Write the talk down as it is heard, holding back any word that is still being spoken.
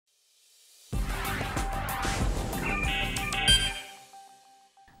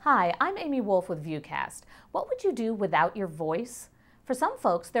Hi, I'm Amy Wolf with VUCast. What would you do without your voice? For some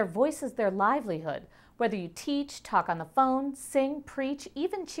folks, their voice is their livelihood. Whether you teach, talk on the phone, sing, preach,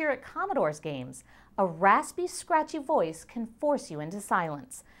 even cheer at Commodores games, a raspy, scratchy voice can force you into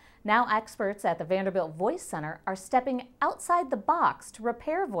silence. Now experts at the Vanderbilt Voice Center are stepping outside the box to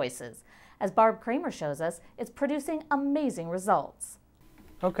repair voices. As Barb Kramer shows us, it's producing amazing results.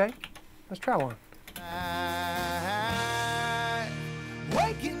 Okay, let's try one.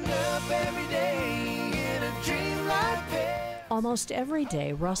 Waking up every day in a dream like this. Almost every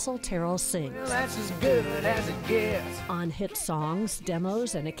day, Russell Terrell sings. Well, that's as good as it gets. On hit songs,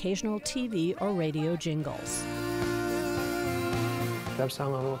 demos, and occasional TV or radio jingles. I've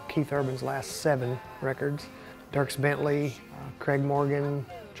sung on Keith Urban's last 7 records. Dierks Bentley, Craig Morgan,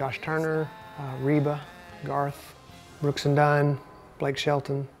 Josh Turner, Reba, Garth, Brooks and Dunn, Blake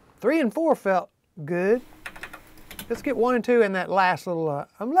Shelton. 3 and 4 felt good. Let's get 1 and 2 in that last little,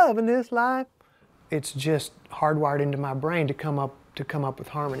 I'm loving this life. It's just hardwired into my brain to come up with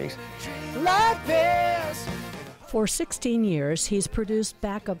harmonies. Like this. For 16 years, he's produced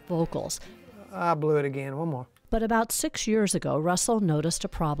backup vocals. I blew it again, one more. But about 6 years ago, Russell noticed a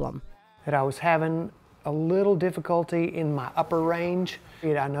problem. That I was having a little difficulty in my upper range.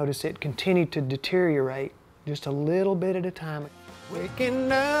 I noticed it continued to deteriorate just a little bit at a time.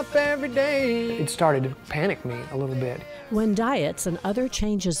 Waking up every day. It started to panic me a little bit. When diets and other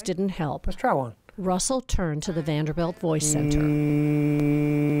changes didn't help, Let's try one. Russell turned to the Vanderbilt Voice Center.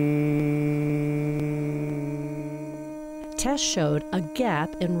 Tests showed a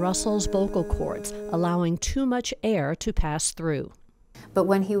gap in Russell's vocal cords, allowing too much air to pass through. But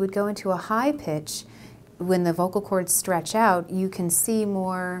when he would go into a high pitch, when the vocal cords stretch out, you can see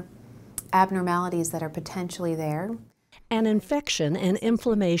more abnormalities that are potentially there. An infection and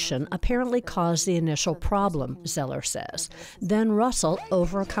inflammation apparently caused the initial problem, Zeller says. Then Russell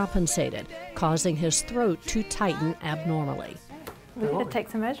overcompensated, causing his throat to tighten abnormally. We could take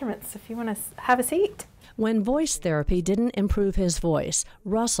some measurements if you want to have a seat. When voice therapy didn't improve his voice,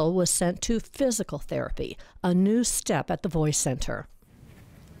 Russell was sent to physical therapy, a new step at the Voice Center.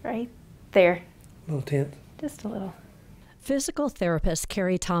 Right there. A little tense. Just a little. Physical therapist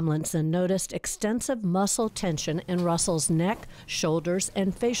Carrie Tomlinson noticed extensive muscle tension in Russell's neck, shoulders,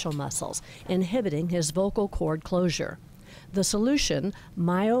 and facial muscles, inhibiting his vocal cord closure. The solution,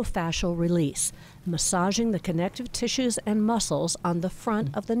 myofascial release, massaging the connective tissues and muscles on the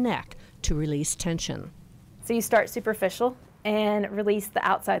front of the neck to release tension. So you start superficial and release the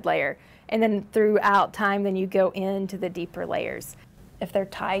outside layer. And then throughout time, then you go into the deeper layers. If they're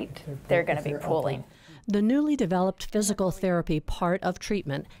tight, they're going to be pulling. The newly developed physical therapy part of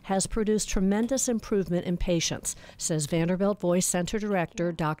treatment has produced tremendous improvement in patients, says Vanderbilt Voice Center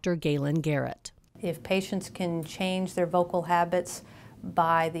Director Dr. Galen Garrett. If patients can change their vocal habits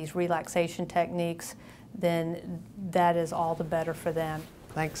by these relaxation techniques, then that is all the better for them.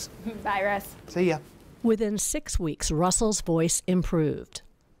 Thanks. Bye, Russ. See ya. Within 6 weeks, Russell's voice improved.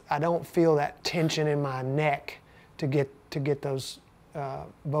 I don't feel that tension in my neck to get those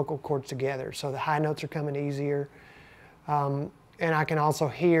vocal cords together. So the high notes are coming easier. And I can also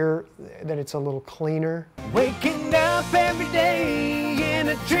hear that it's a little cleaner. Waking up every day in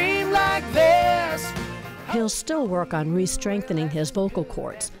a dream like this. He'll still work on re-strengthening his vocal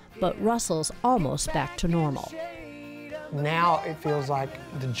cords, but Russell's almost back to normal. Now it feels like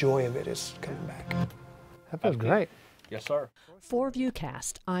the joy of it is coming back. That feels great. Yes, sir. For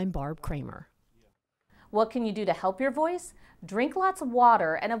VUCast, I'm Barb Kramer. What can you do to help your voice? Drink lots of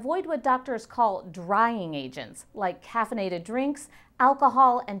water and avoid what doctors call drying agents, like caffeinated drinks,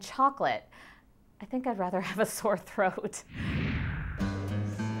 alcohol, and chocolate. I think I'd rather have a sore throat.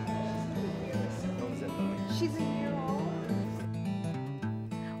 She's a year old.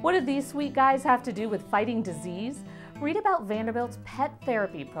 What do these sweet guys have to do with fighting disease? Read about Vanderbilt's pet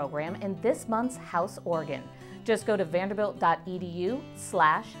therapy program in this month's House Organ. Just go to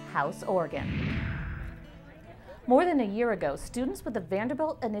vanderbilt.edu/houseorgan. More than a year ago, students with the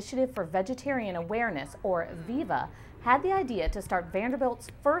Vanderbilt Initiative for Vegetarian Awareness, or VIVA, had the idea to start Vanderbilt's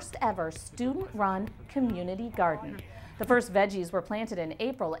first ever student-run community garden. The first veggies were planted in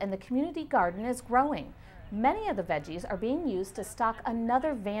April, and the community garden is growing. Many of the veggies are being used to stock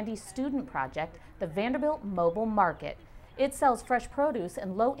another Vandy student project, the Vanderbilt Mobile Market. It sells fresh produce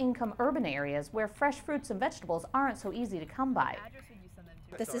in low-income urban areas where fresh fruits and vegetables aren't so easy to come by.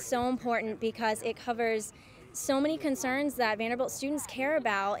 This is so important because it covers so many concerns that Vanderbilt students care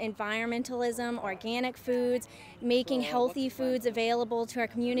about: environmentalism, organic foods, making healthy foods available to our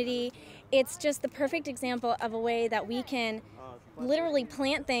community. It's just the perfect example of a way that we can literally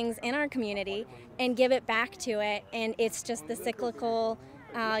plant things in our community and give it back to it, and it's just the cyclical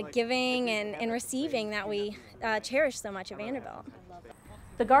giving and receiving that we cherish so much at Vanderbilt.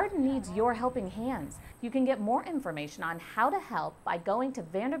 The garden needs your helping hands. You can get more information on how to help by going to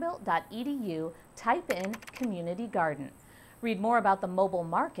vanderbilt.edu, type in Community Garden. Read more about the mobile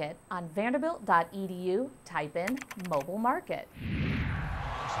market on vanderbilt.edu, type in Mobile Market.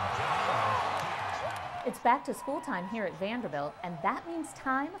 It's back to school time here at Vanderbilt, and that means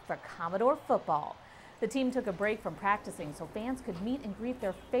time for Commodore football. The team took a break from practicing so fans could meet and greet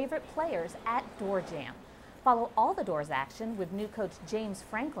their favorite players at Door Jam. Follow all the Dores action with new coach James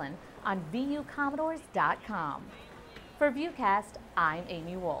Franklin on VUCommodores.com. For VUCast, I'm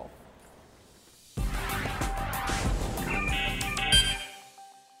Amy Wolf.